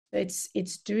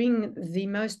It's doing the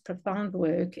most profound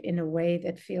work in a way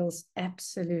that feels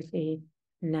absolutely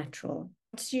natural.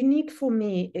 What's unique for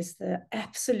me is the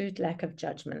absolute lack of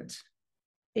judgment.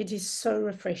 It is so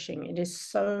refreshing. It is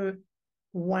so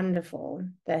wonderful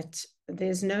that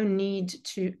there's no need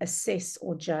to assess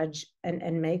or judge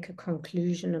and make a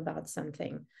conclusion about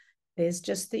something. There's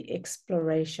just the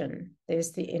exploration.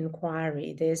 There's the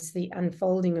inquiry. There's the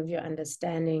unfolding of your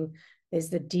understanding. There's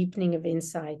the deepening of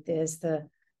insight. There's the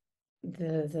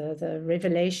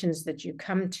revelations that you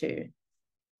come to.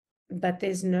 But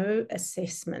there's no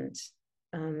assessment.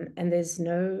 And there's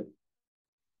no,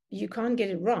 you can't get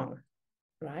it wrong,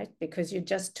 right? Because you're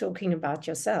just talking about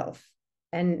yourself.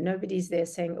 And nobody's there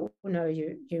saying, oh, no,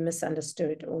 you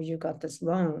misunderstood or you got this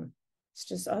wrong. It's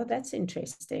just, oh, that's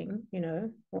interesting. You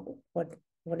know, what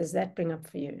does that bring up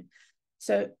for you?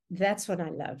 So that's what I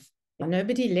love.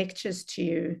 Nobody lectures to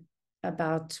you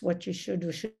about what you should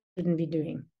or shouldn't be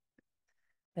doing.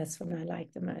 That's what I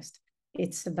like the most.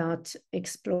 It's about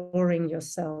exploring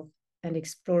yourself and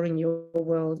exploring your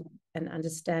world and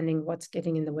understanding what's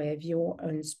getting in the way of your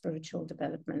own spiritual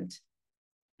development.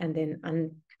 And then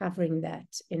uncovering that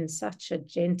in such a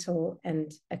gentle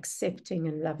and accepting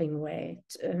and loving way.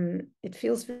 It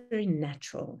feels very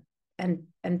natural and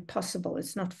possible.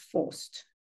 It's not forced.